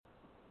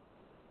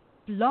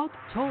Blog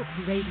Talk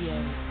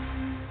Radio.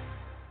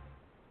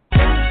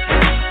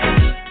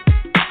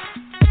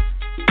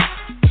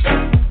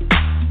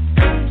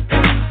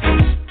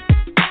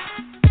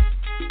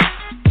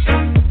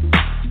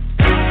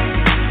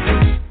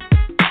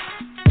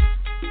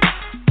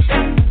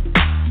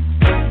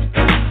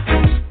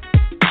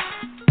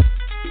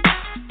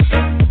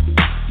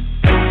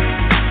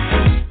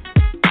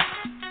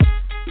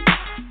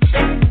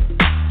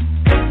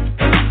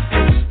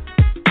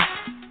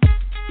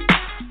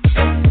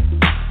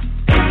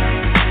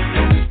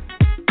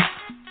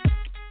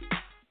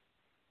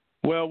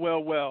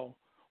 Well.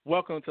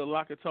 Welcome to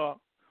Locker Talk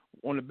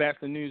on the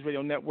Batchelor News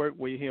Radio Network,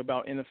 where you hear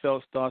about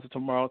NFL stars of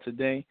tomorrow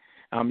today.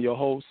 I'm your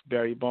host,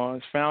 Barry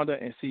Barnes, founder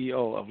and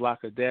CEO of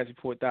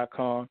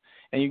Locker-Report.com.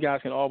 And you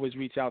guys can always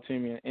reach out to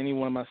me on any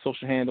one of my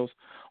social handles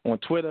on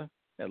Twitter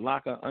at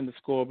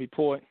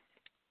Locker_Report,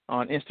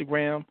 on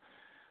Instagram,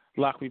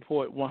 Locker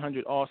Report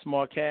 100 All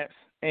Smart Cats,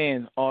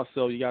 and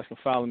also you guys can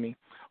follow me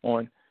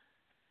on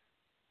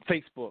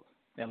Facebook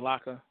at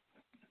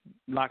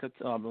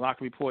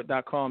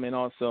Lockerreport.com, and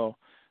also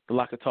the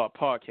Locker Talk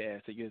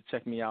podcast. So you can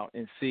check me out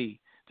and see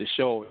the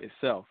show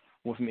itself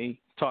with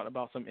me talking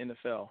about some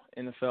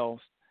NFLs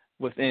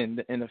within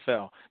the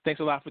NFL.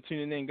 Thanks a lot for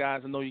tuning in,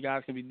 guys. I know you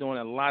guys can be doing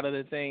a lot of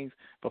the things,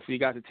 but for you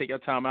guys to take your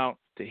time out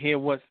to hear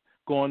what's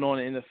going on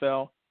in the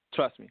NFL,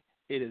 trust me,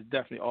 it is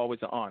definitely always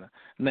an honor.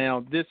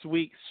 Now, this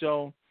week's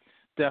show,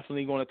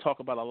 definitely going to talk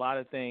about a lot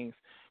of things,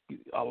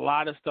 a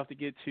lot of stuff to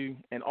get to,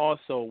 and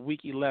also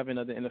Week 11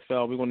 of the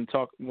NFL. We're going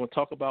to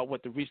talk about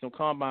what the regional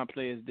combine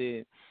players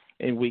did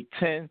in Week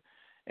 10,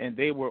 and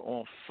they were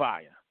on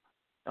fire.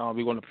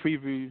 We're going to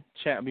preview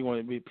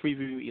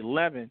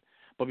 11,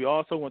 but we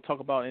also want to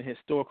talk about a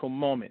historical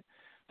moment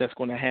that's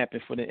going to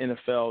happen for the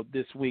NFL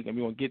this week, and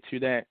we're going to get to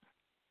that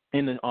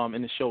in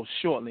the show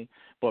shortly.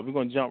 But we're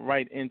going to jump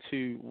right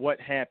into what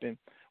happened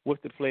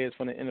with the players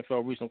from the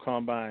NFL Regional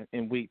Combine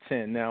in Week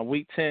 10. Now,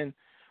 Week 10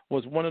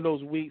 was one of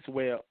those weeks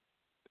where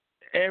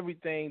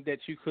everything that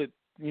you could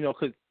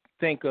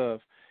think of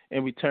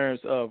in returns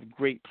of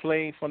great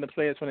play from the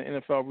players from the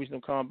NFL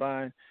Regional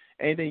Combine,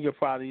 anything you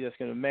probably just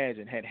can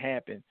imagine had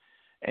happened.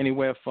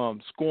 Anywhere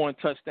from scoring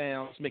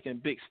touchdowns,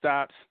 making big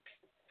stops,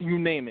 you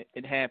name it,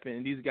 it happened.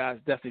 And these guys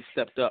definitely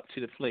stepped up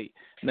to the plate.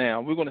 Now,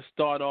 we're going to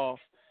start off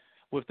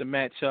with the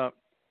matchup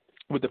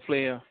with the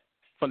player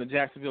from the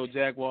Jacksonville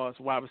Jaguars,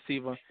 wide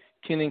receiver,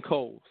 Kenan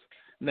Coles.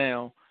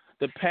 Now,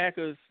 the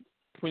Packers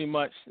pretty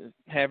much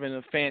having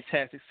a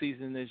fantastic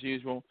season as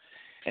usual.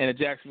 And the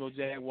Jacksonville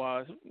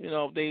Jaguars,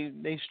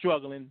 they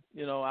struggling.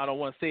 I don't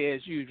want to say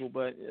as usual,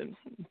 but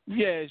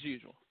yeah, as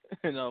usual.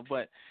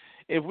 But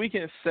if we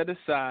can set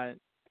aside,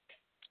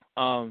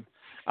 I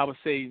would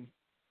say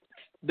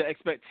the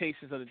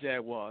expectations of the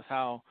Jaguars,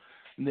 how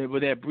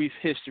with their brief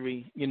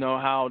history,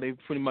 how they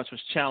pretty much was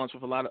challenged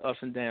with a lot of ups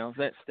and downs.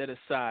 Let's set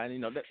aside,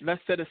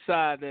 let's set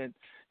aside that,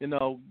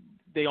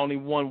 they only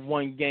won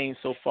one game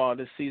so far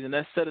this season.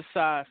 Let's set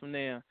aside from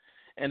there,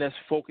 and let's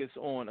focus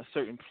on a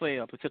certain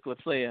player, a particular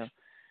player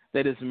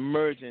that is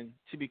emerging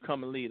to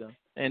become a leader,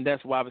 and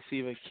that's wide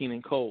receiver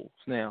Kenan Coles.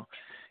 Now,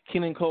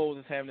 Kenan Coles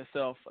is having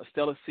himself a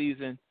stellar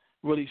season,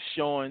 really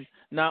showing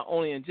not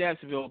only in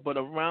Jacksonville but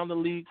around the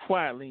league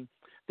quietly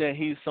that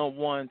he's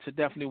someone to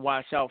definitely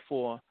watch out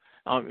for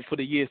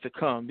the years to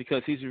come,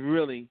 because he's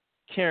really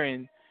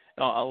carrying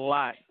a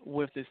lot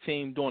with this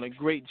team, doing a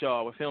great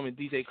job with him and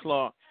DJ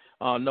Clark,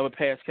 another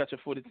pass catcher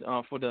for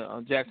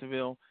the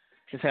Jacksonville,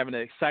 is having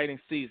an exciting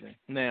season.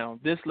 Now,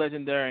 this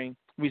legendary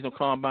regional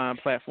combine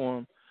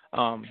platform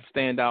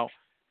standout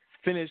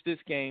finished this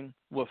game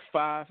with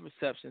 5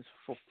 receptions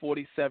for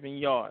 47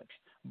 yards,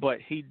 but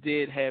he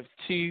did have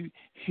 2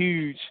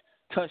 huge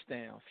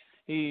touchdowns.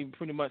 He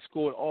pretty much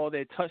scored all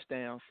their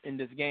touchdowns in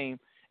this game,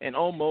 and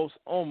almost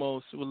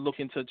was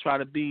looking to try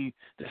to be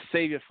the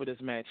savior for this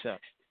matchup.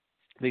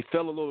 They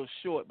fell a little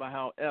short, but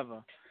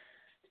however,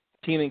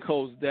 Kenan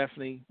Coles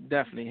definitely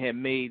had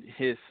made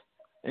his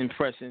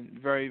impression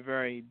very,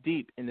 very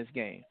deep in this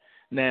game.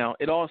 Now,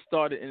 it all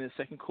started in the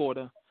second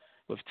quarter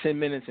with 10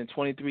 minutes and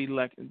 23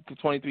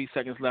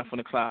 seconds left on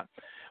the clock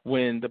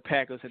when the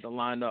Packers had to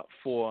line up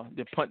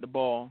to punt the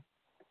ball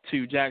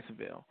to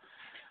Jacksonville.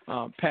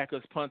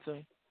 Packers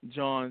punter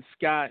John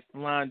Scott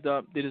lined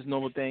up, did his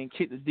normal thing,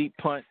 kicked the deep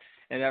punt,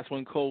 and that's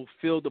when Cole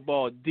fielded the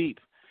ball deep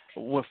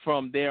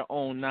from their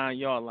own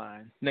 9-yard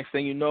line. Next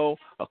thing you know,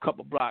 a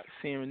couple blocks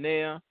here and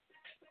there.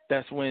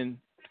 That's when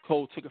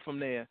Cole took it from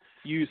there,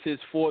 used his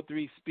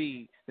 4.3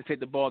 speed to take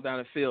the ball down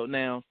the field.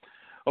 Now,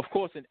 of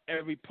course, in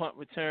every punt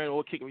return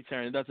or kick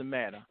return, it doesn't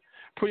matter.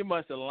 Pretty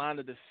much the line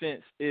of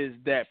defense is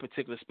that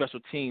particular special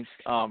teams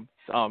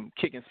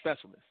kicking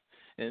specialist.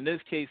 And in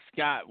this case,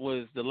 Scott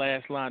was the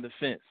last line of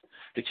defense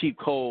to keep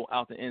Cole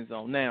out the end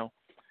zone. Now,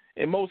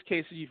 in most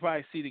cases, you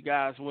probably see the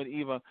guys would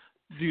either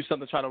do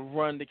something to try to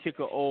run the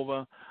kicker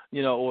over,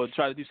 or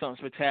try to do something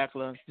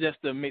spectacular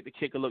just to make the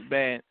kicker look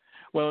bad.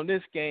 Well, in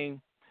this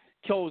game,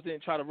 Coles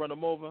didn't try to run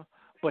him over,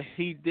 but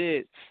he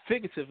did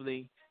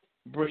figuratively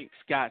break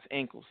Scott's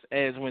ankles.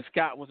 As when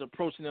Scott was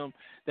approaching him,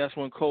 that's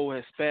when Cole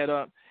had sped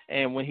up,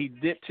 and when he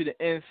dipped to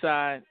the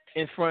inside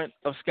in front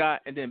of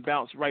Scott and then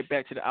bounced right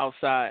back to the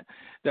outside,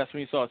 that's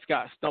when you saw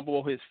Scott stumble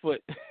over his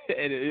foot,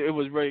 and it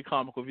was very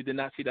comical. If you did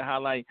not see the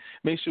highlight,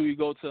 make sure you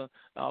go to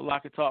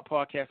Lock and Talk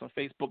Podcast on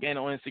Facebook and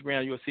on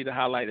Instagram. You'll see the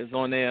highlight is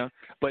on there,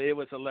 but it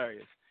was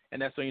hilarious.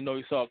 And that's when you know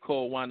you saw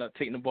Cole wind up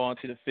taking the ball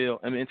into the field,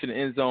 into the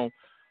end zone,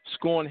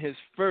 scoring his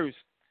first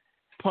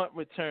punt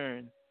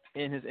return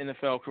in his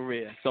NFL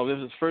career. So this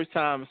was his first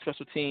time a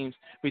special teams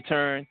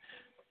return.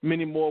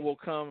 Many more will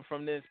come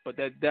from this, but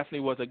that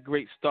definitely was a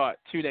great start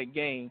to that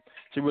game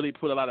to really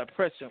put a lot of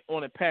pressure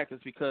on the Packers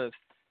because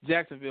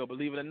Jacksonville,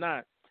 believe it or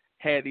not,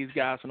 had these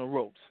guys on the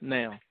ropes.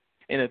 Now,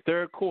 in the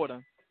third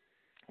quarter,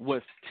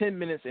 with 10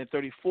 minutes and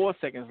 34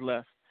 seconds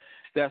left,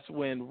 that's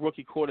when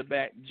rookie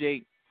quarterback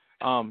Jake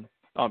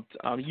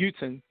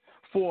Uton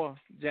for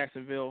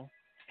Jacksonville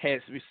has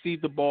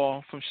received the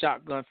ball from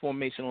shotgun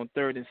formation on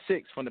 3rd and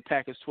 6 from the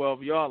Packers'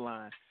 12-yard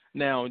line.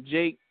 Now,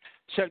 Jake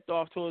checked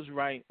off to his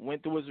right,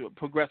 went through his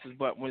progressives,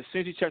 but as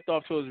soon as he checked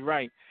off to his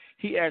right,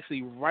 he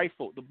actually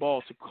rifled the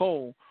ball to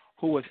Cole,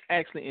 who was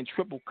actually in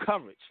triple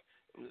coverage.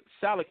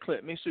 Solid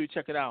clip. Make sure you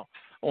check it out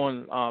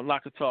on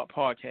Lock and Talk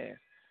Podcast.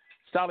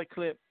 Solid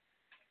clip.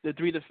 The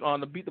three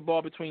to beat the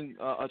ball between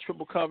a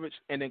triple coverage,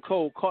 and then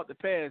Cole caught the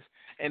pass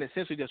and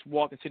essentially just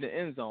walked into the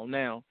end zone.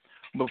 Now,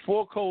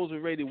 before Cole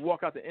was ready to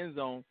walk out the end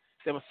zone,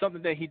 there was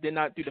something that he did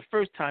not do the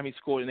first time he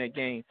scored in that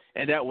game,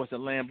 and that was the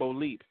Lambeau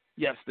leap.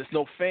 Yes, there's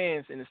no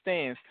fans in the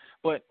stands,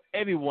 but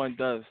everyone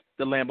does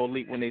the Lambeau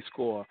leap when they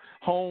score.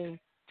 Home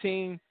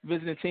team,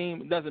 visiting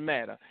team, it doesn't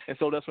matter. And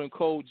so that's when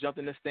Cole jumped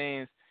in the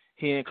stands.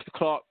 He and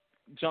Clark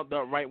jumped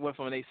up right with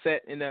him, and they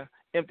sat in the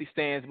empty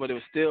stands, but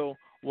it still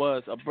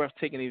was a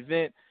breathtaking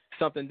event,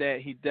 something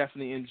that he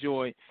definitely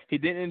enjoyed. He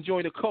didn't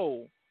enjoy the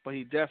cold, but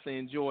he definitely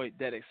enjoyed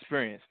that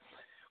experience.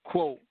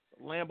 Quote,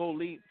 Lambeau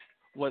Leap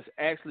was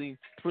actually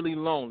pretty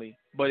lonely,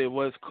 but it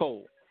was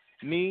cold.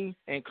 Me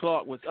and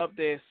Clark was up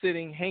there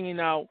sitting, hanging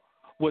out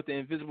with the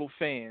invisible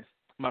fans.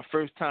 My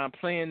first time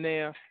playing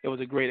there, it was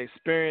a great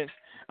experience.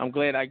 I'm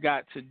glad I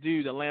got to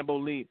do the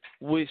Lambeau Leap.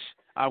 Wish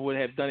I would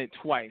have done it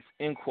twice,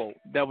 end quote.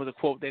 That was a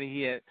quote that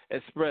he had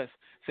expressed,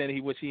 saying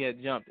he wished he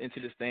had jumped into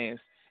the stands,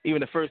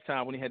 even the first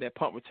time when he had that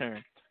punt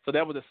return. So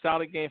that was a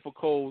solid game for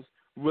Coles,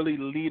 really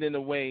leading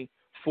the way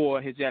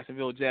for his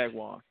Jacksonville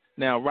Jaguars.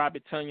 Now,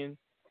 Robert Tonyan,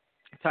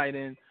 tight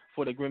end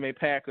for the Green Bay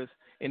Packers,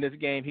 in this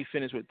game he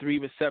finished with 3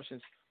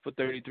 receptions for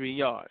 33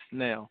 yards.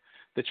 Now,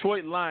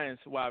 Detroit Lions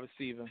wide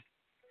receiver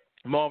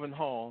Marvin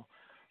Hall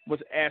was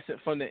absent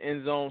from the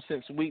end zone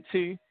since week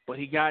 2, but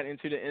he got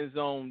into the end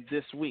zone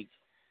this week.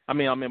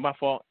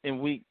 In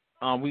week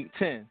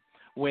 10,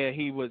 where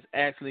he was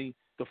actually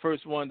the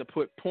first one to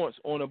put points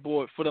on the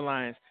board for the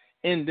Lions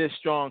in this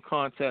strong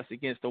contest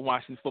against the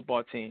Washington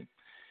football team.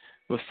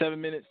 With 7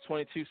 minutes,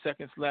 22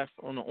 seconds left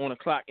on the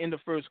clock in the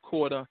first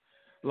quarter,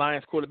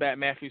 Lions quarterback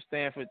Matthew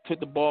Stafford took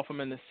the ball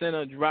from in the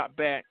center, dropped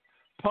back,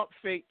 pump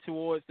fake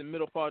towards the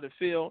middle part of the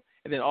field,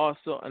 and then all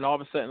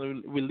of a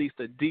sudden released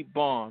a deep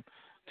bomb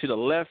to the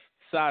left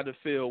side of the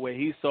field where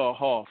he saw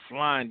Hall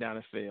flying down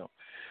the field.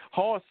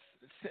 Hall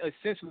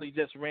essentially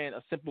just ran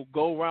a simple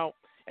go route,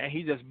 and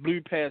he just blew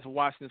past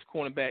Washington's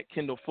cornerback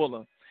Kendall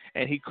Fuller,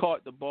 and he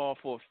caught the ball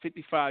for a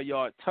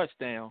 55-yard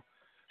touchdown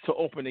to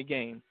open the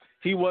game.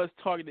 He was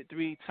targeted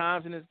 3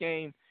 times in this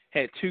game,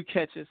 had 2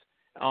 catches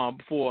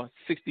for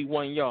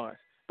 61 yards,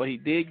 but he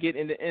did get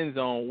in the end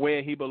zone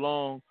where he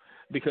belonged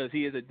because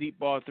he is a deep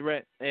ball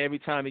threat. Every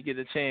time he gets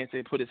a chance,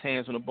 they put his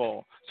hands on the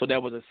ball. So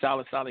that was a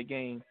solid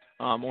game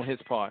on his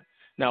part.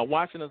 Now,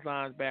 Washington's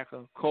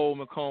linebacker, Cole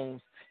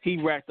McCombs, he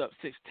racked up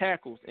 6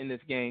 tackles in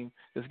this game.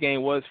 This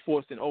game was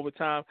forced in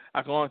overtime.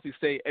 I can honestly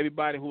say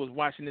everybody who was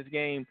watching this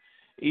game,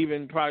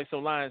 even probably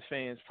some Lions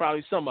fans,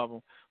 probably some of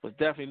them, was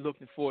definitely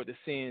looking forward to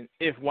seeing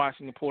if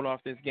Washington pulled off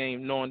this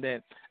game, knowing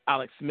that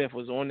Alex Smith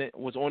was on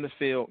the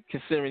field,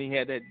 considering he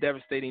had that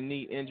devastating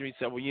knee injury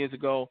several years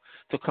ago.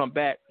 To come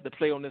back to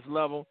play on this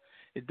level,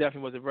 it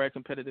definitely was a very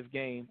competitive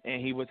game,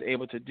 and he was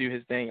able to do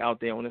his thing out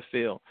there on the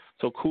field.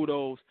 So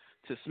kudos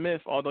to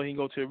Smith. Although he can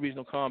go to a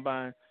regional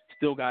combine,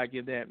 still got to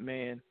give that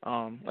man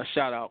a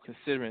shout-out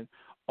considering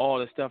all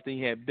the stuff that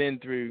he had been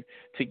through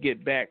to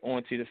get back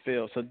onto the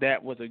field. So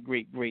that was a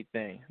great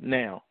thing.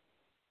 Now,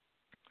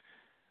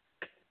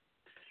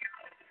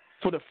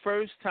 for the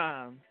first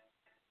time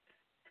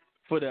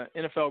for the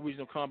NFL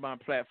Regional Combine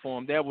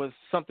platform, that was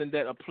something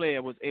that a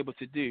player was able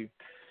to do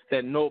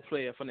that no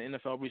player from the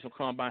NFL Regional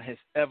Combine has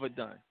ever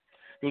done.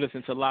 You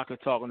listen to Locker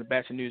Talk on the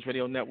Batchelor News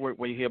Radio Network,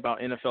 where you hear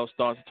about NFL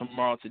stars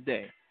tomorrow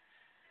today.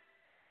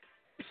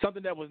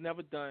 Something that was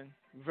never done,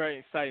 very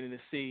exciting to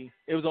see.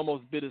 It was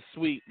almost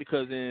bittersweet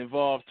because it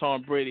involved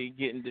Tom Brady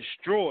getting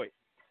destroyed.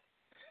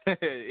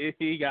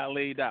 He got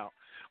laid out.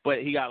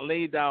 But he got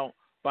laid out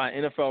by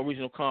an NFL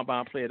Regional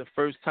Combine player, the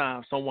first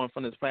time someone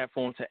from this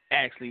platform to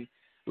actually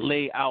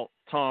lay out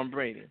Tom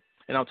Brady.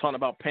 And I'm talking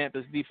about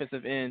Panthers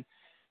defensive end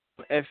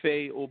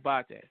F.A.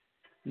 Obate.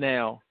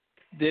 Now,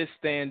 this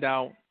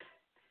standout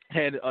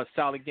had a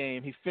solid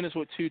game. He finished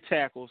with 2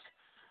 tackles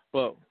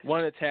But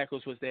one of the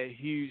tackles was that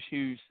huge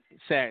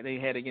sack they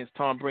had against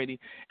Tom Brady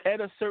at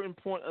a certain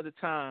point of the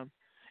time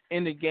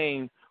in the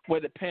game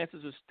where the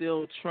Panthers were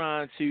still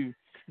trying to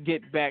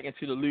get back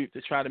into the loop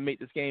to try to make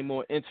this game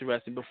more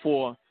interesting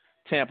before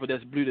Tampa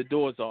just blew the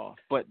doors off.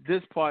 But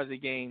this part of the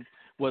game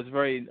was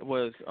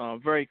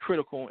very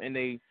critical, and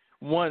they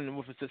won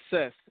with a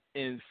success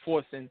in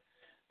forcing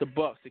the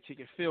Bucs to kick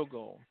a field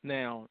goal.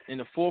 Now, in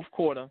the fourth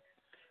quarter,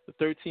 with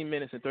 13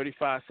 minutes and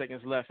 35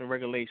 seconds left in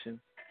regulation,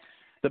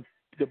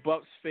 the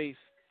Bucs faced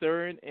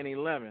 3rd and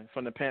 11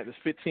 from the Panthers'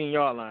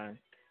 15-yard line.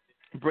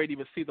 Brady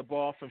received the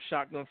ball from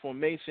shotgun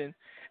formation,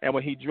 and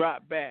when he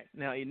dropped back,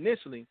 now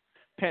initially,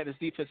 Panthers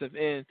defensive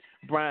end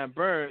Brian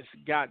Burns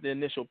got the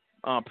initial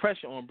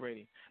pressure on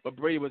Brady, but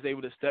Brady was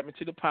able to step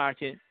into the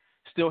pocket,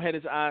 still had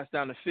his eyes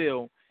down the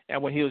field,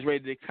 and when he was ready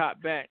to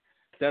cut back,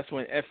 that's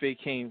when F.A.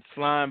 came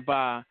flying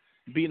by,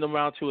 beating him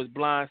around to his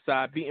blind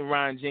side, beating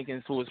Ryan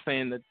Jenkins, who was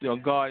playing the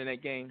guard in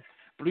that game,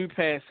 blew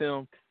past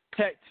him,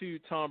 pecked to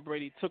Tom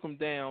Brady, took him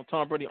down.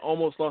 Tom Brady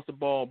almost lost the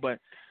ball, but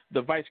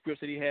the vice grips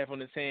that he had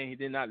on his hand, he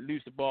did not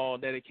lose the ball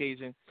that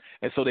occasion,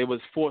 and so they was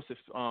forced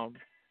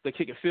to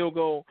kick a field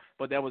goal,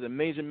 but that was a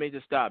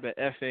major stop at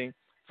F.A.,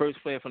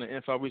 first player from the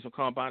NFL Regional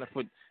Combine to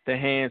put their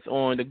hands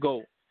on the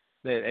GOAT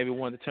that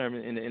everyone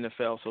determined in the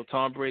NFL. So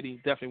Tom Brady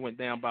definitely went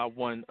down by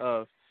one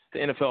of the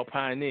NFL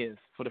pioneers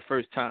for the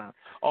first time.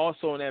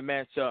 Also in that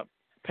matchup,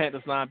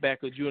 Panthers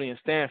linebacker Julian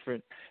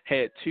Stanford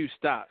had 2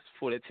 stops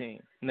for the team.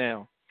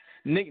 Now,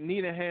 Nick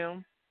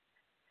Needham,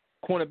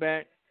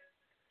 cornerback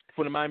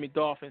for the Miami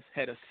Dolphins,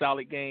 had a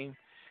solid game.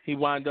 He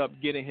wound up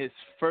getting his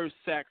first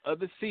sack of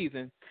the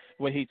season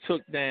when he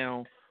took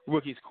down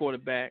rookie's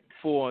quarterback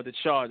for the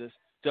Chargers,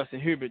 Justin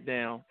Herbert,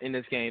 down in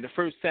this game. The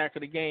first sack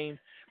of the game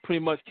pretty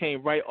much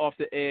came right off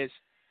the edge.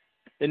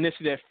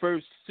 Initially, that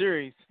first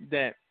series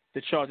that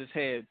the Chargers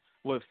had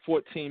with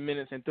 14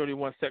 minutes and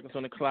 31 seconds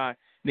on the clock,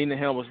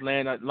 Needham was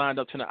lined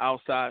up to the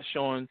outside,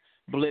 showing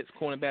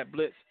cornerback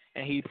blitz,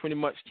 and he pretty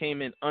much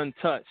came in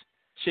untouched.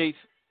 Chased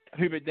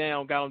Herbert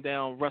down, got him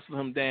down, wrestled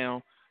him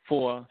down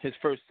for his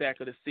first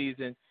sack of the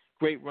season.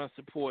 Great run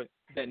support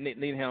that Nick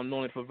Needham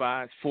normally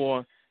provides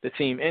for the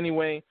team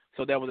anyway.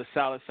 So that was a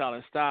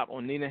solid stop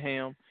on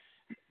Needham,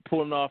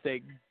 pulling off that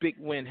big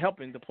win,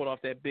 helping to pull off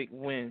that big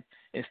win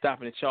and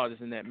stopping the Chargers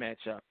in that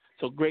matchup.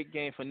 So great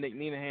game for Nick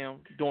Needham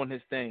doing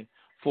his thing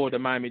for the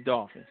Miami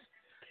Dolphins.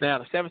 Now,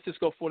 the San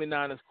Francisco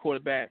 49ers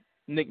quarterback,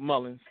 Nick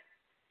Mullins,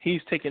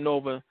 he's taking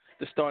over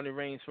the starting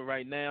reins for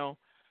right now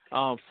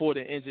for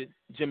the injured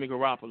Jimmy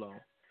Garoppolo.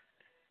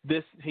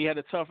 He had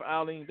a tough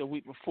outing the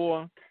week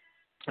before,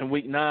 in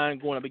Week 9,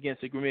 going up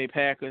against the Green Bay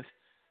Packers,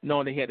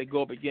 knowing that he had to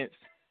go up against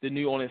the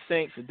New Orleans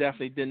Saints. It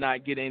definitely did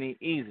not get any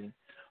easy.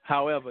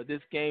 However,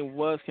 this game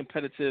was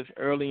competitive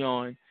early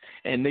on,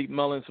 and Nick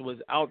Mullins was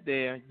out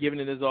there giving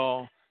it his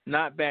all,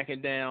 not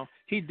backing down.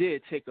 He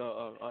did take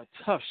a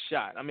tough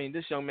shot. I mean,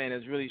 this young man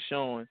has really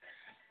shown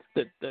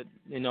that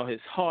his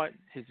heart,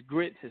 his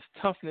grit, his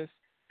toughness,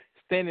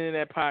 standing in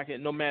that pocket,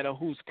 no matter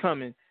who's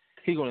coming,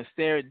 he's going to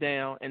stare it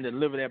down and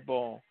deliver that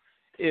ball.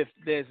 If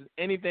there's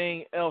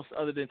anything else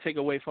other than take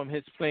away from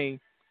his playing,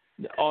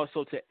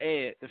 also to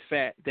add the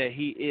fact that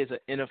he is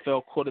an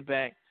NFL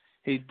quarterback,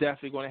 he's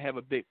definitely going to have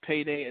a big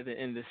payday at the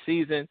end of the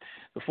season.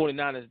 The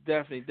 49ers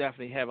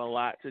definitely have a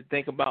lot to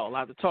think about, a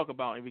lot to talk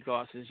about in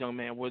regards to this young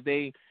man. Will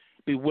they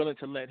be willing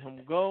to let him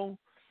go,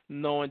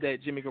 knowing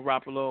that Jimmy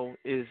Garoppolo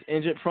is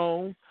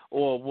injury-prone,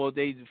 or will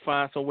they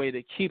find some way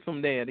to keep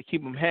him there, to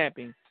keep him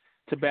happy,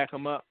 to back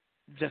him up,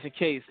 just in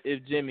case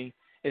if Jimmy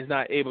is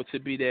not able to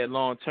be there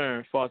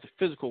long-term as far as the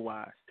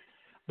physical-wise.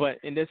 But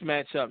in this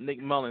matchup,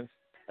 Nick Mullins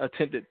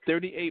attempted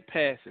 38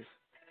 passes,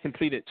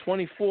 completed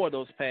 24 of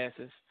those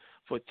passes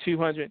for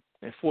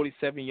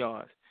 247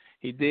 yards.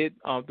 He did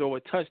throw a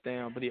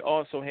touchdown, but he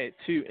also had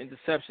 2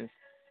 interceptions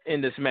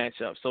in this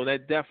matchup. So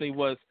that definitely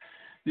was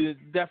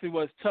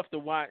tough to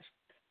watch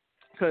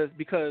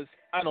because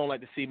I don't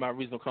like to see my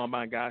regional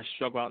combine guys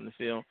struggle out in the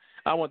field.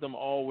 I want them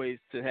always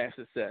to have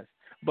success.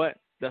 But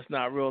that's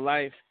not real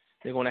life.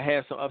 They're going to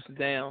have some ups and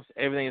downs.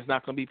 Everything is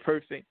not going to be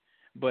perfect.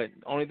 But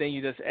the only thing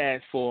you just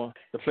ask for,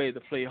 the player to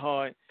play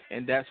hard,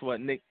 and that's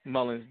what Nick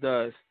Mullins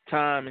does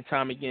time and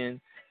time again,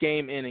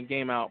 game in and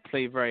game out,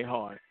 play very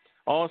hard.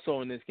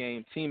 Also in this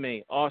game,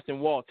 teammate Austin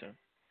Walter,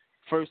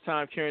 first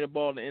time carrying the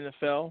ball in the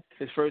NFL.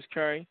 His first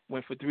carry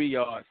went for 3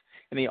 yards,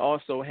 and he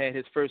also had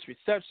his first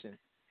reception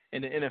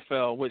in the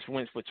NFL, which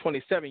went for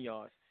 27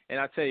 yards. And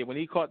I tell you, when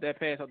he caught that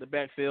pass out the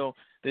backfield,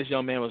 this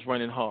young man was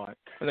running hard.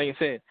 And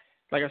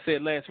like I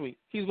said last week,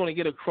 he's going to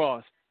get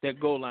across that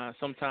goal line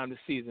sometime this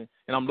season,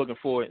 and I'm looking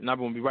forward, and I'm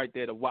going to be right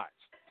there to watch.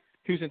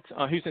 Houston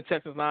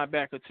Texans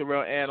linebacker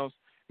Terrell Adams,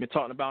 been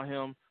talking about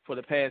him for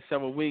the past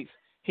several weeks.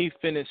 He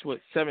finished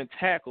with 7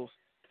 tackles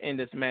in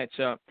this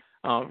matchup,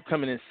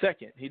 coming in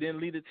second. He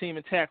didn't lead the team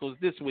in tackles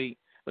this week,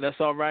 but that's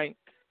all right.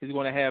 He's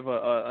going to have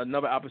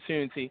another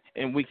opportunity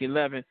in Week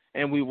 11,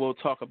 and we will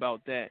talk about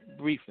that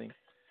briefly.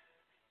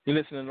 You're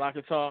listening to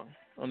Locker Talk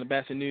on the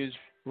Batchelor News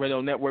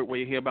Radio Network, where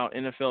you hear about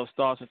NFL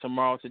stars and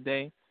tomorrow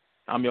today.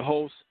 I'm your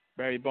host,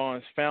 Barry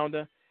Barnes,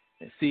 founder,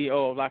 and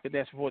CEO of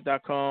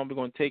lock-a-report.com. We're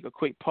going to take a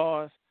quick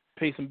pause,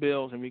 pay some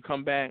bills, and we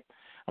come back.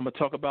 I'm going to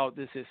talk about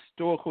this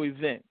historical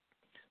event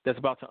that's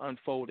about to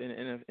unfold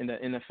in the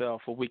NFL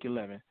for Week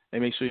 11.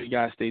 And make sure you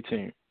guys stay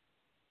tuned.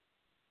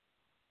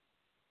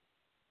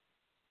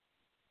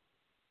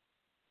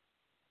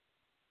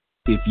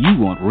 If you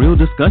want real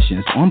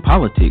discussions on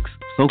politics,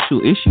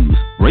 social issues,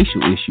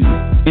 racial issues,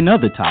 and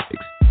other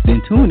topics,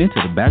 then tune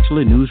into the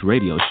Batchelor News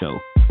Radio Show.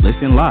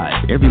 Listen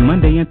live every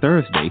Monday and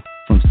Thursday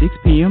from 6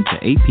 p.m. to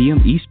 8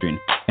 p.m. Eastern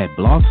at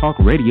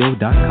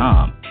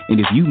blogtalkradio.com. And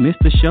if you missed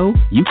the show,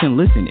 you can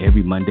listen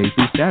every Monday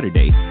through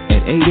Saturday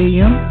at 8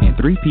 a.m. and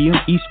 3 p.m.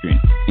 Eastern,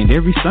 and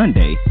every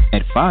Sunday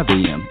at 5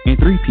 a.m. and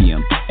 3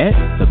 p.m. at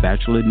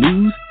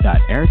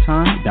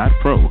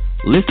thebachelornews.airtime.pro.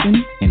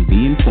 Listen and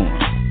be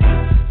informed.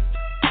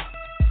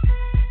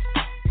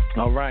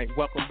 All right,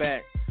 welcome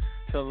back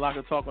to the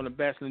Locker Talk on the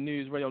Batchelor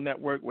News Radio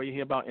Network, where you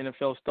hear about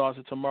NFL stars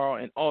of tomorrow,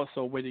 and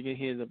also where you can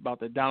hear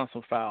about the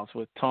Donaldson Files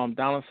with Tom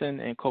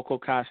Donaldson and Coco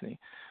Cosney.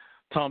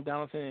 Tom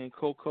Donaldson and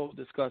Coco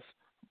discuss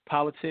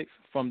politics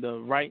from the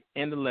right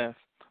and the left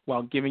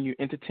while giving you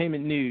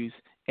entertainment news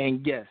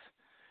and guests.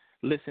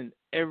 Listen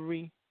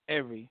every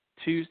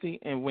Tuesday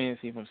and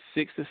Wednesday from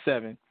 6 to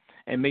 7,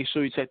 and make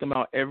sure you check them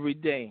out every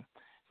day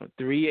from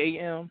 3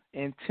 a.m.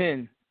 and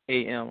 10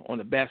 a.m. on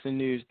the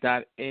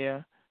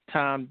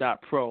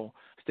BatchelorNews.airtime.pro.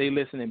 Stay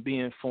listening and be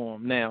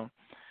informed. Now,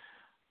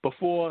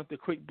 before the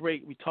quick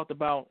break, we talked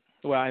about,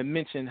 well, I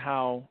mentioned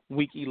how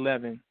Week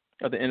 11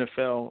 of the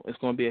NFL is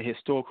going to be a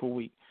historical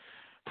week,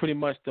 pretty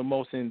much the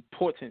most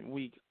important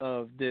week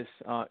of this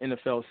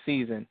NFL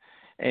season,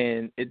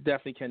 and it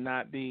definitely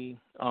cannot be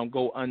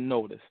go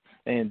unnoticed.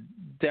 And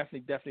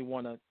definitely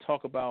want to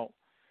talk about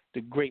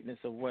the greatness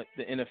of what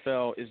the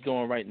NFL is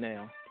doing right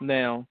now.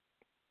 Now,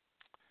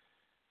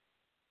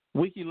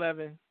 Week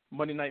 11,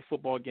 Monday Night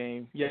Football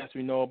game. Yes,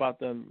 we know about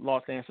the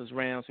Los Angeles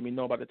Rams, and we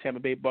know about the Tampa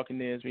Bay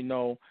Buccaneers. We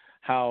know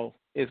how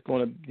it's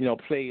going to,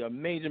 play a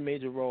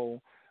major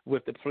role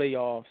with the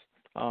playoffs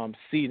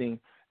seeding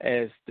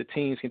as the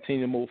teams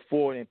continue to move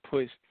forward and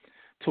push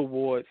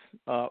towards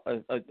a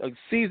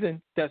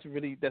season that's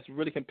really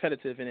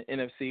competitive in the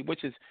NFC,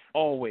 which is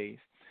always.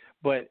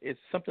 But it's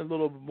something a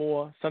little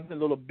more, something a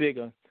little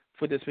bigger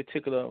for this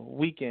particular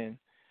weekend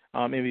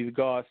in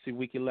regards to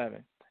Week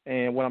 11.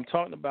 And what I'm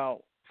talking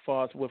about as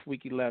far as with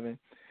Week 11,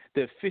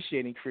 the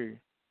officiating crew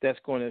that's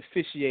going to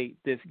officiate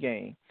this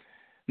game.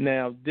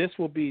 Now, this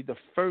will be the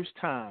very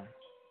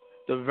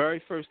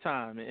first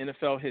time in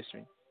NFL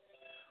history,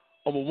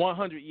 over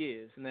 100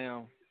 years.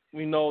 Now,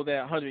 we know that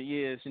 100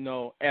 years,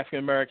 African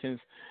Americans,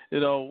 it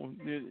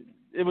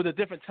was a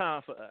different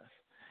time for us.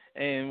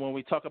 And when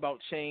we talk about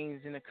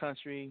change in the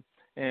country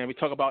and we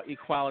talk about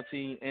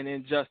equality and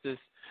injustice,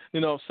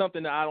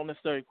 something that I don't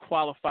necessarily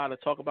qualify to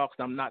talk about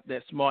because I'm not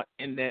that smart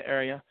in that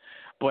area.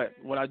 But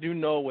what I do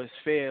know was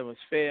fair and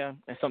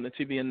something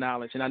to be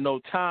acknowledged. And I know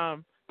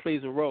time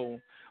plays a role,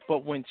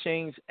 but when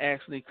change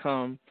actually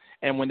comes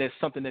and when there's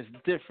something that's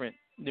different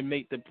to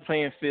make the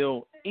playing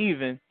field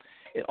even,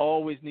 it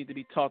always needs to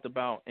be talked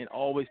about and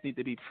always needs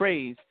to be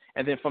praised.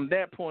 And then from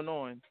that point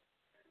on,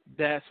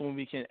 that's when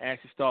we can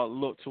actually start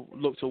look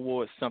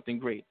towards something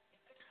great.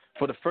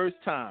 For the first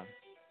time,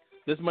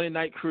 this Monday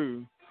Night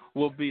crew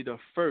will be the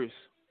first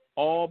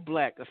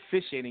all-black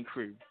officiating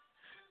crew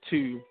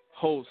to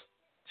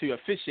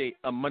officiate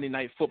a Monday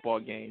Night Football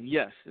game.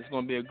 Yes, it's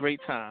going to be a great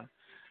time.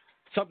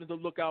 Something to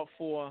look out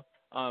for.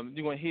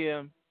 You're going to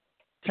hear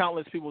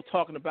countless people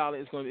talking about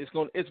it. It's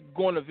going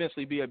to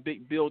eventually be a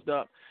big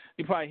build-up.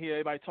 You probably hear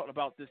everybody talking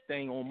about this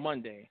thing on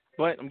Monday.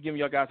 But I'm giving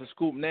y'all guys a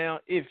scoop now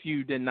if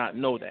you did not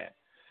know that.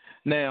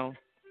 Now,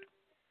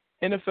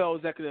 NFL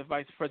Executive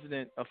Vice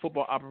President of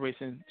Football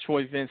Operations,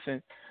 Troy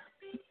Vincent,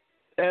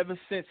 ever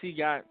since he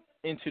got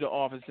into the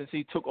office, since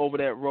he took over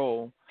that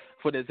role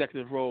for the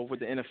executive role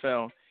with the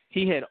NFL,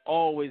 he had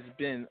always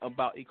been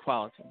about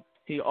equality.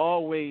 He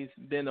always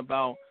been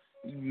about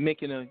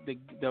making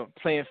the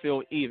playing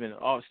field even,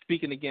 or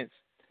speaking against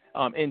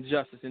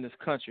injustice in this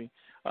country,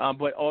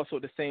 but also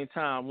at the same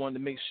time wanted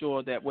to make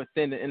sure that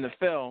within the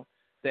NFL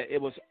that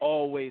it was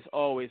always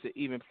an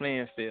even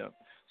playing field.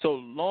 So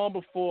long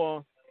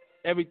before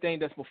everything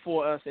that's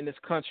before us in this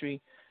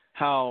country,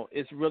 how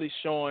it's really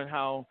showing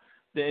how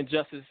the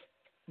injustice,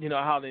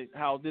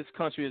 how this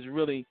country is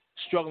really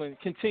struggling,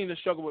 continue to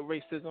struggle with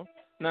racism.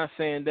 Not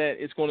saying that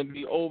it's going to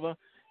be over.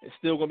 It's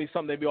still going to be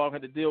something that we all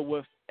have to deal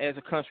with as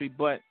a country,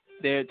 but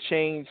their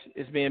change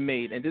is being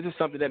made. And this is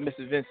something that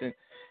Mr. Vincent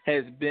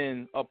has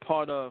been a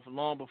part of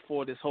long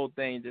before this whole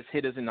thing just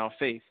hit us in our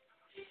face.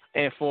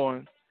 And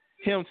for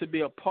him to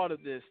be a part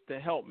of this, to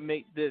help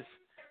make this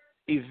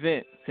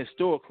event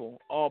historical,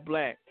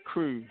 all-black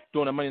crew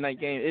during a Monday night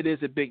game, it is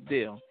a big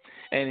deal.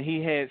 And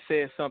he had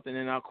said something,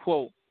 and I'll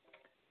quote,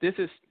 this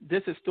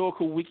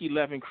historical Week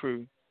 11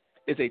 crew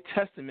is a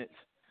testament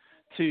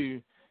to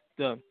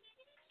the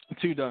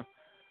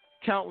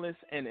countless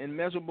and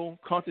immeasurable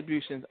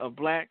contributions of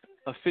black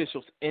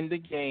officials in the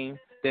game,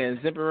 their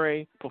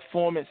exemplary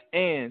performance,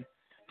 and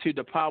to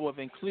the power of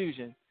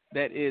inclusion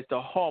that is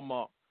the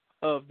hallmark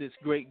of this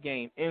great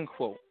game, end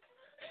quote.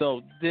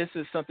 So this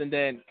is something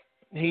that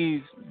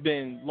he's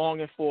been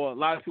longing for. A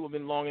lot of people have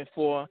been longing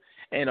for.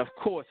 And, of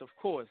course,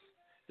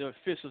 the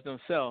officials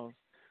themselves,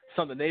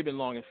 something they've been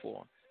longing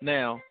for.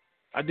 Now,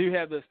 I do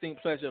have the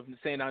distinct pleasure of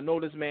saying I know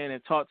this man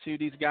and talk to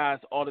these guys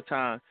all the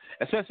time,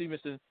 especially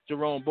Mr.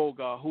 Jerome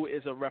Bogart, who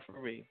is a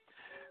referee.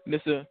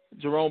 Mr.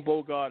 Jerome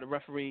Bogart, the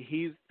referee,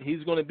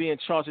 he's going to be in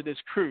charge of this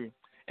crew,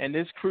 and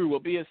this crew will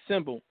be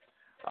assembled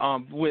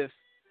with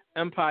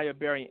umpire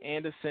Barry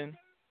Anderson,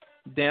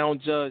 down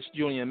judge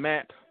Julian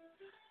Mapp,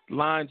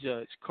 line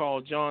judge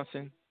Carl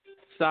Johnson,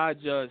 side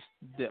judge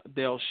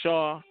Dale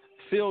Shaw,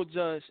 field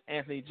judge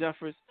Anthony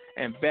Jeffers,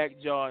 and back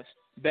judge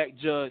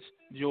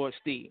George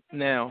Steed.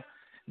 Now,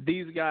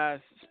 these guys,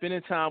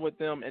 spending time with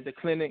them at the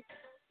clinic,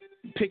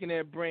 picking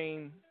their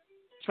brain,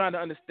 trying to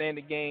understand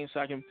the game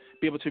so I can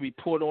be able to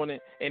report on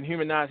it and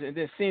humanize it, and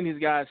then seeing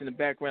these guys in the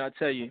background, I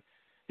tell you,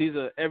 these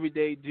are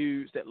everyday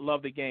dudes that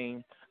love the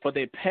game, but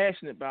they're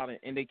passionate about it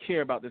and they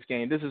care about this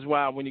game. This is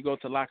why when you go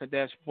to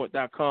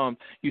locker-report.com,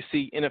 you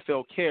see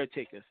NFL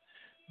caretakers.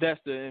 That's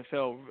the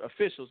NFL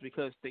officials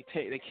because they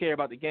care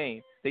about the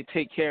game. They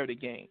take care of the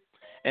game.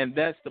 And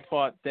that's the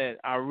part that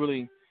I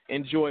really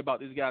enjoy about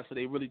these guys, so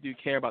they really do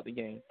care about the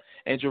game.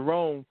 And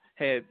Jerome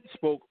had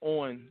spoke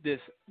on this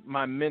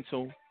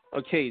monumental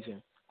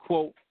occasion.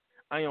 Quote,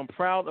 I am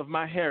proud of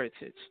my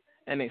heritage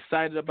and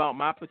excited about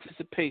my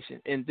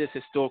participation in this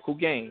historical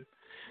game.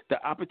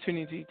 The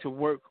opportunity to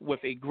work with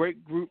a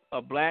great group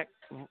of black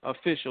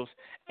officials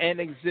and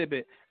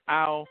exhibit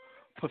our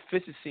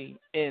proficiency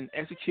in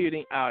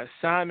executing our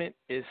assignment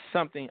is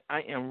something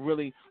I am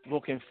really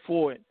looking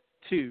forward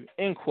to,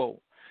 end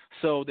quote.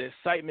 So the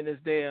excitement is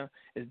there.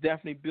 It's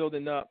definitely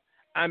building up.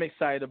 I'm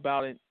excited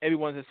about it.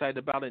 Everyone's excited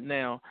about it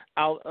now.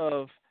 Out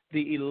of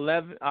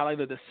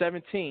the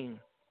 17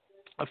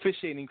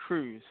 officiating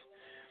crews,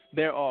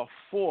 there are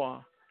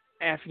 4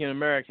 African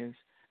Americans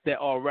that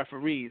are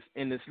referees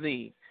in this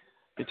league.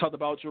 They talked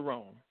about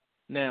Jerome.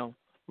 Now,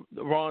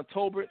 Ron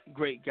Tolbert,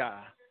 great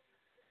guy.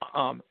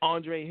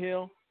 Andre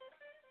Hill,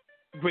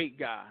 great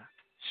guy.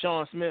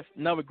 Sean Smith,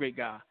 another great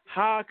guy.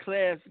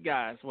 High-class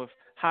guys with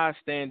high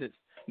standards,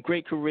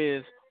 great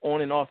careers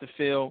on and off the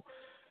field.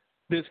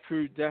 This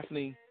crew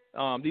definitely,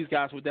 these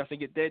guys will definitely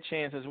get their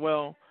chance as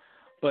well.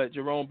 But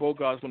Jerome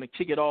Bogart is going to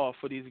kick it off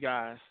for these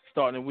guys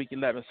starting in Week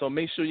 11. So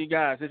make sure you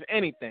guys, if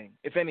anything,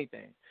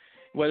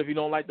 whether if you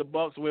don't like the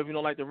Bucs or whether you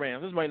don't like the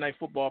Rams, this is Monday Night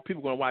Football.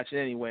 People are going to watch it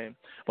anyway.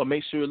 But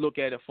make sure you look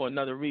at it for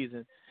another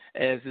reason,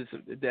 as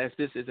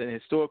this is a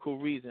historical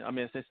reason. I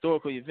mean, it's a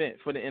historical event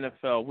for the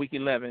NFL, Week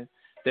 11,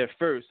 their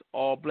first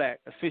all-black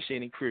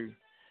officiating crew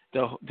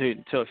to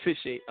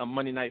officiate a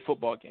Monday Night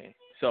Football game.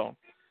 So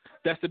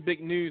that's the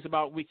big news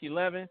about Week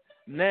 11.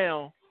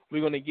 Now we're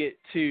going to get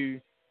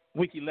to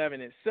Week 11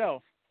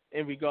 itself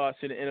in regards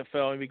to the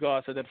NFL, in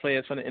regards to the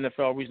players from the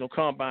NFL Regional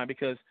Combine,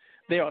 because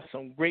there are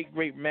some great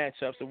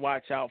matchups to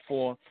watch out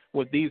for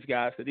with these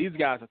guys. So these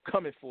guys are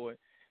coming for it.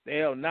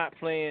 They are not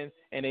playing,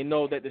 and they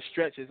know that the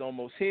stretch is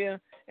almost here,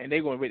 and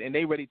they're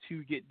ready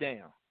to get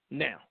down.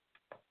 Now,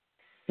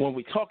 when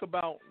we talk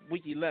about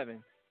Week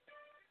 11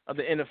 of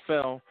the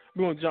NFL,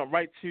 we're going to jump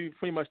right to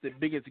pretty much the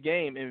biggest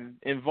game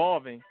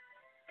involving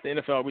the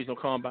NFL Regional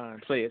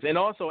Combine players, and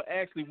also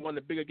actually one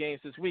of the bigger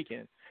games this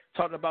weekend.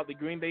 Talking about the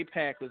Green Bay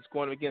Packers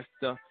going against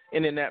the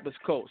Indianapolis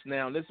Colts.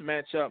 Now, in this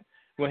matchup,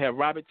 we're going to have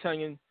Robert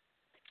Tonyan,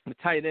 the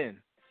tight end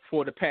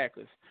for the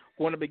Packers,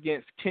 going up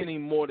against Kenny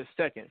Moore II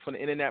for the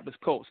Indianapolis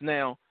Colts.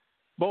 Now,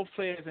 both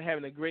players are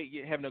having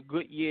a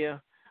good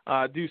year.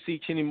 I do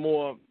see Kenny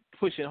Moore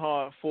pushing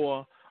hard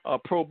for a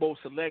Pro Bowl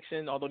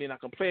selection, although they're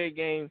not going to play a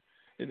game.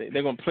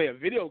 They're going to play a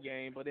video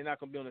game, but they're not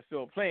going to be on the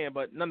field playing.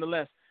 But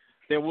nonetheless,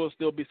 there will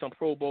still be some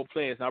Pro Bowl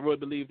players. I really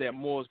believe that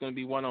Moore is going to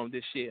be one of them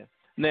this year.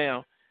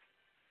 Now,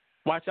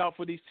 watch out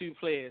for these two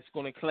players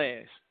going to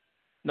clash.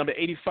 Number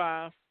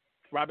 85,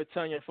 Robert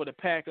Tonyan for the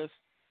Packers,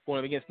 going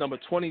up against number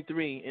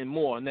 23 and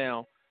Moore.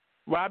 Now,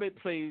 Robert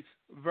plays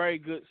very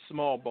good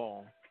small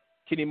ball.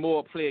 Kenny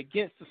Moore play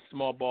against the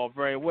small ball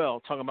very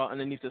well, talking about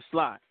underneath the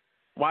slot.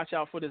 Watch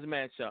out for this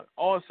matchup.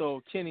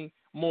 Also, Kenny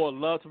Moore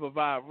loves to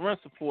provide run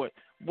support,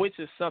 which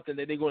is something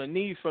that they're going to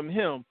need from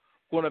him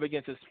going up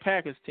against this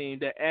Packers team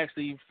that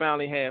actually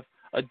finally have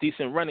a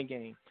decent running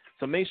game.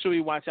 So make sure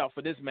you watch out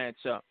for this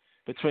matchup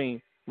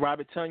between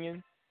Robert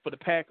Tonyan for the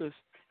Packers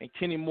and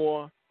Kenny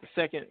Moore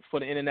II for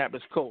the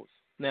Indianapolis Colts.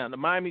 Now, the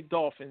Miami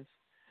Dolphins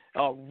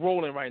are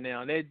rolling right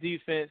now, and their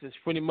defense is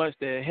pretty much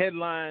the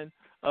headline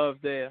of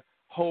their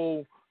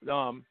whole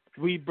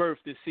rebirth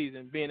this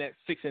season, being at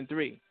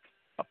 6-3.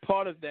 A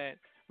part of that,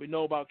 we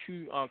know about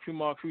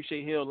Kumar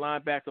Cruchet-Hill,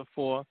 linebacker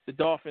for the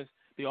Dolphins.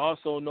 We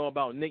also know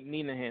about Nick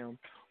Needham,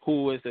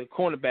 who is the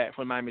cornerback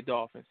for the Miami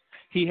Dolphins.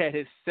 He had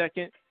his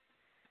second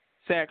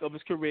sack of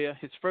his career,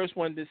 his first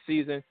one this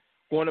season,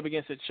 going up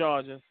against the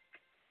Chargers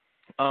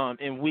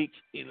in week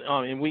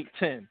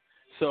 10.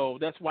 So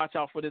let's watch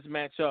out for this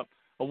matchup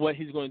of what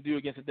he's going to do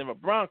against the Denver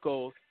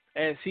Broncos,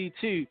 as he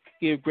too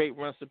give great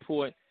run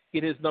support,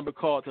 get his number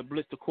called to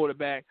blitz the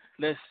quarterback.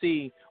 Let's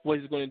see what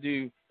he's going to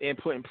do in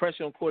putting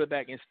pressure on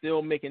quarterback and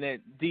still making that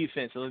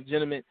defense a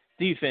legitimate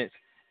defense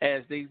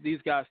as these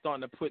guys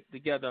starting to put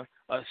together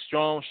a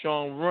strong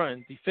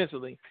run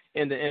defensively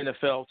in the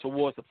NFL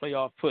towards the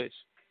playoff push.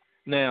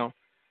 Now,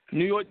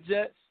 New York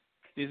Jets,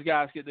 these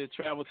guys get to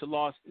travel to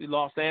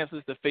Los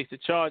Angeles to face the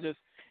Chargers.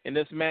 In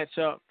this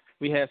matchup,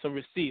 we had some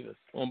receivers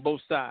on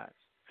both sides.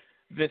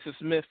 Vincent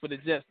Smith for the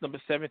Jets, number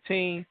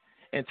 17,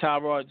 and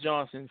Tyrod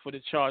Johnson for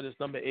the Chargers,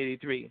 number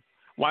 83.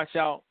 Watch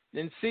out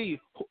and see,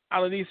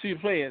 out of these three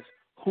players,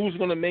 who's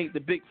going to make the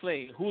big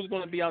play, who's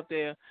going to be out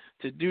there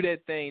to do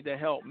that thing to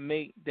help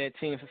make that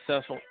team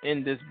successful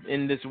in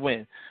this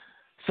win.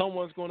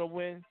 Someone's going to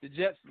win. The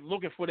Jets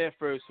looking for their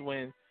first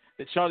win.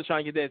 The Chargers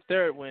trying to get that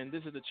third win.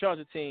 This is the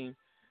Charger team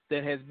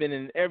that has been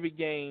in every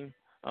game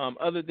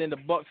other than the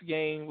Bucs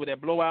game with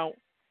that blowout,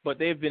 but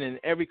they've been in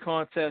every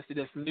contest. They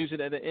just lose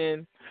it at the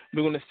end.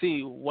 We're going to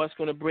see what's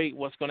going to break,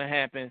 what's going to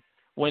happen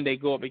when they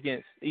go up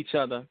against each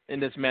other in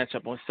this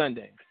matchup on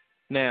Sunday.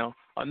 Now,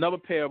 another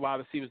pair of wide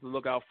receivers to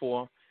look out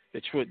for,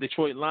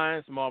 Detroit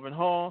Lions, Marvin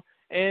Hall,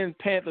 and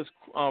Panthers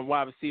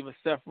wide receiver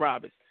Seth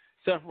Roberts.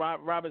 Seth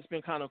Roberts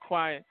been kind of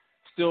quiet,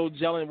 still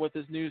gelling with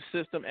his new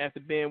system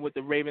after being with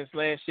the Ravens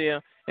last year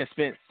and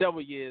spent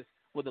several years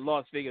with the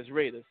Las Vegas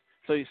Raiders.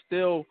 So he's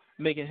still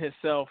making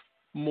himself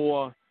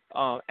more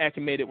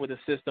acclimated with the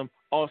system.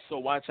 Also,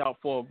 watch out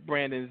for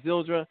Brandon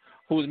Zildjian,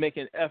 who's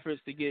making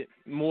efforts to get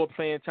more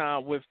playing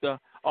time with the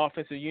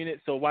offensive unit.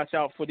 So watch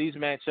out for these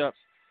matchups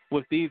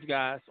with these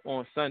guys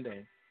on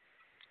Sunday.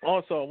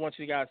 Also, I want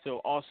you guys to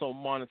also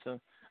monitor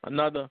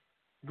another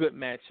good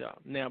matchup.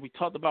 Now, we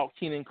talked about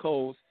Keenan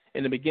Coles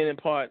in the beginning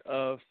part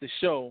of the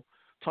show,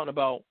 talking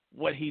about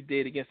what he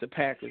did against the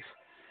Packers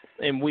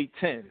in Week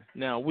 10.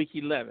 Now, Week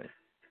 11.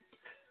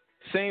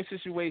 Same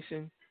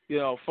situation,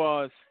 as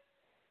far as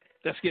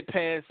let's get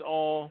past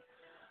all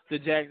the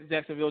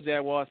Jacksonville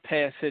Jaguars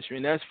past history,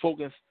 and that's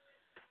focused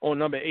on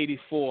number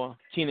 84,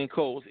 Keenan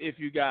Coles, if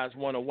you guys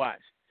want to watch.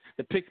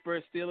 The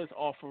Pittsburgh Steelers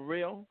are for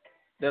real.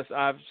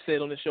 I've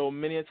said on the show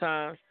many a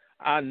times,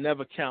 I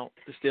never count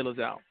the Steelers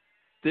out.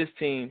 This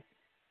team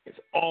is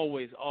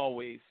always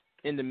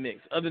in the mix.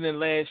 Other than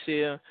last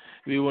year,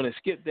 we want to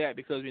skip that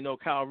because we know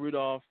Kyle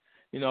Rudolph,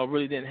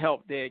 really didn't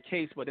help their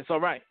case, but it's all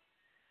right.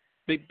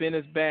 Big Ben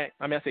is back.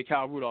 I say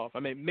Kyle Rudolph. I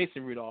mean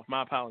Mason Rudolph.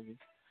 My apologies.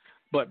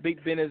 But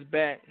Big Ben is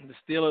back. The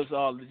Steelers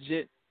are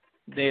legit.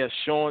 They are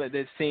showing that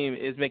this team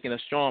is making a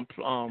strong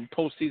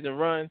postseason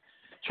run,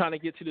 trying to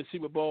get to the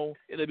Super Bowl.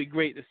 It'll be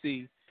great to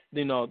see,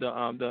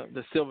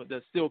 the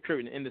steel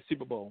curtain in the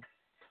Super Bowl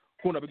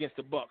going up against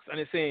the Bucs. I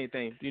didn't say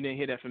anything. You didn't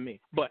hear that from me.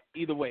 But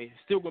either way,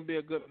 still going to be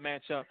a good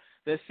matchup.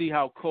 Let's see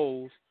how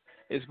Coles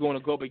is going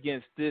to go up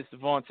against this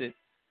vaunted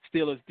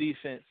Steelers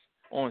defense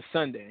on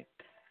Sunday.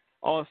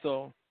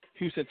 Also,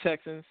 Houston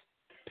Texans,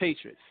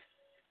 Patriots.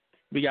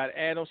 We got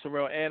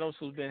Terrell Adams,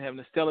 who's been having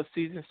a stellar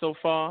season so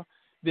far.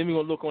 Then we're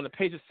going to look on the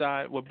Patriots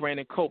side with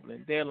Brandon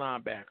Copeland, their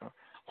linebacker.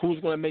 Who's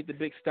going to make the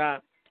big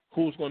stop?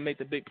 Who's going to make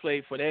the big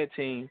play for their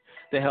team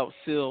to help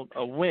seal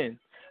a win?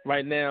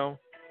 Right now,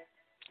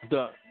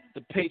 the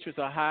Patriots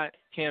are hot.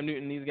 Cam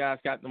Newton, these guys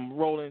got them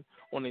rolling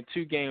on a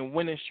 2-game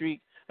winning streak.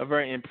 A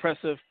very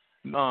impressive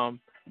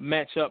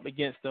matchup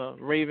against the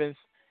Ravens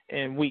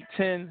in Week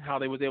 10, how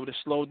they was able to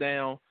slow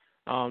down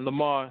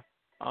Lamar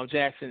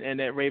Jackson and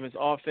that Ravens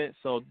offense.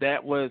 So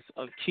that was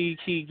a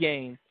key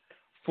game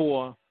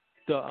for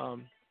the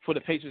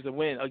Patriots to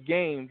win. A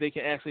game they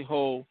can actually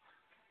hold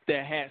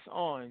their hats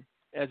on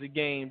as a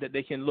game that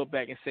they can look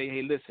back and say,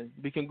 hey, listen,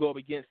 we can go up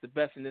against the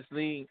best in this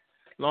league.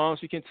 As long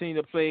as we continue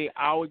to play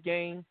our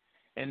game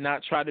and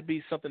not try to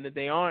be something that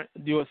they aren't,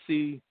 you'll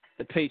see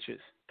the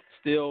Patriots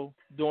still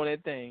doing their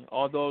thing.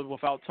 Although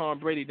without Tom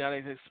Brady, not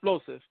as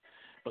explosive,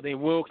 but they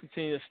will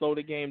continue to slow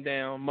the game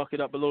down, muck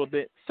it up a little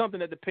bit, something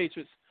that the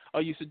Patriots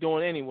are used to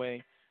doing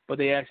anyway, but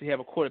they actually have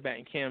a quarterback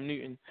in Cam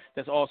Newton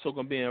that's also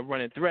going to be a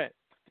running threat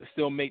to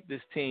still make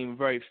this team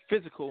very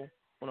physical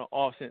on the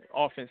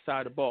offense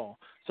side of the ball.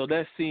 So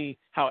let's see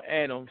how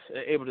Adams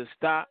is able to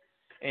stop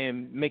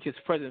and make his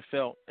presence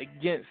felt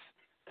against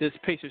this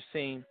Patriots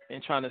team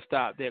and trying to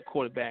stop their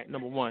quarterback,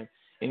 number one,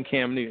 in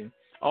Cam Newton.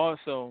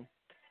 Also,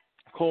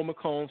 Cole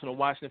McCombs on the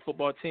Washington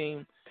football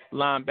team,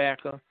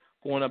 linebacker,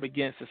 going up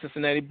against the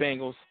Cincinnati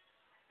Bengals,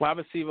 wide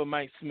receiver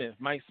Mike Smith.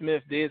 Mike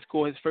Smith did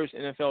score his first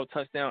NFL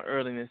touchdown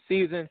early in the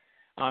season.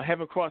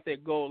 Haven't crossed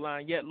that goal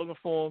line yet. Looking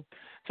for him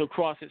to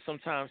cross it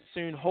sometime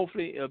soon.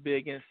 Hopefully it'll be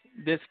against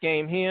this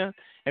game here.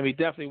 And we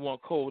definitely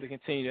want Cole to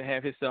continue to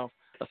have himself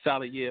a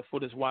solid year for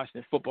this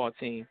Washington football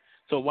team.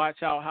 So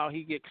watch out how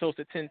he get close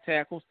to 10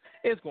 tackles.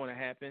 It's going to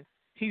happen.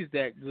 He's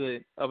that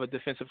good of a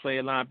defensive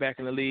player, linebacker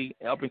in the league,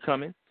 up and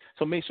coming.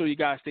 So make sure you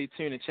guys stay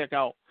tuned and check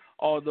out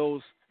all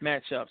those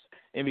matchups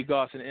in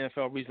regards to the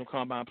NFL Regional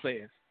Combine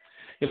players.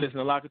 You listen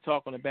to Locker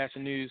Talk on the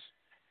Batchelor News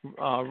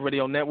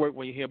Radio Network,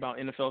 where you hear about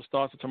NFL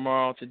starts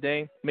tomorrow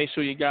today. Make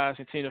sure you guys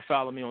continue to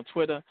follow me on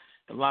Twitter,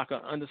 the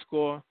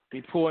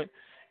Locker_report,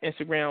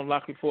 Instagram,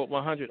 Locker Report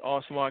 100,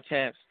 all small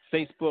caps,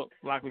 Facebook,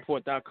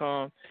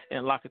 LockerReport.com,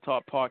 and Locker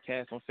Talk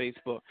Podcast on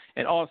Facebook.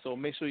 And also,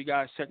 make sure you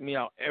guys check me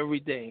out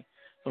every day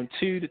from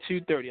 2 to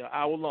 2:30, an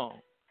hour long,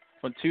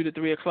 from 2 to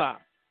 3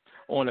 o'clock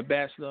on the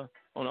Batchelor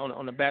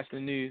on the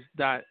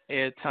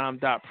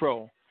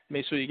BachelorNews.airtime.pro.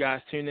 Make sure you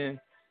guys tune in,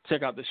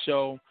 check out the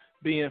show,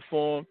 be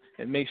informed,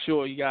 and make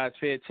sure you guys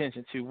pay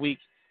attention to Week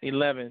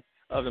 11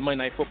 of the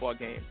Monday Night Football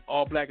game.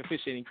 All black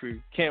officiating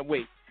crew. Can't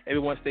wait.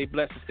 Everyone stay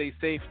blessed and stay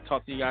safe.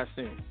 Talk to you guys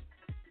soon.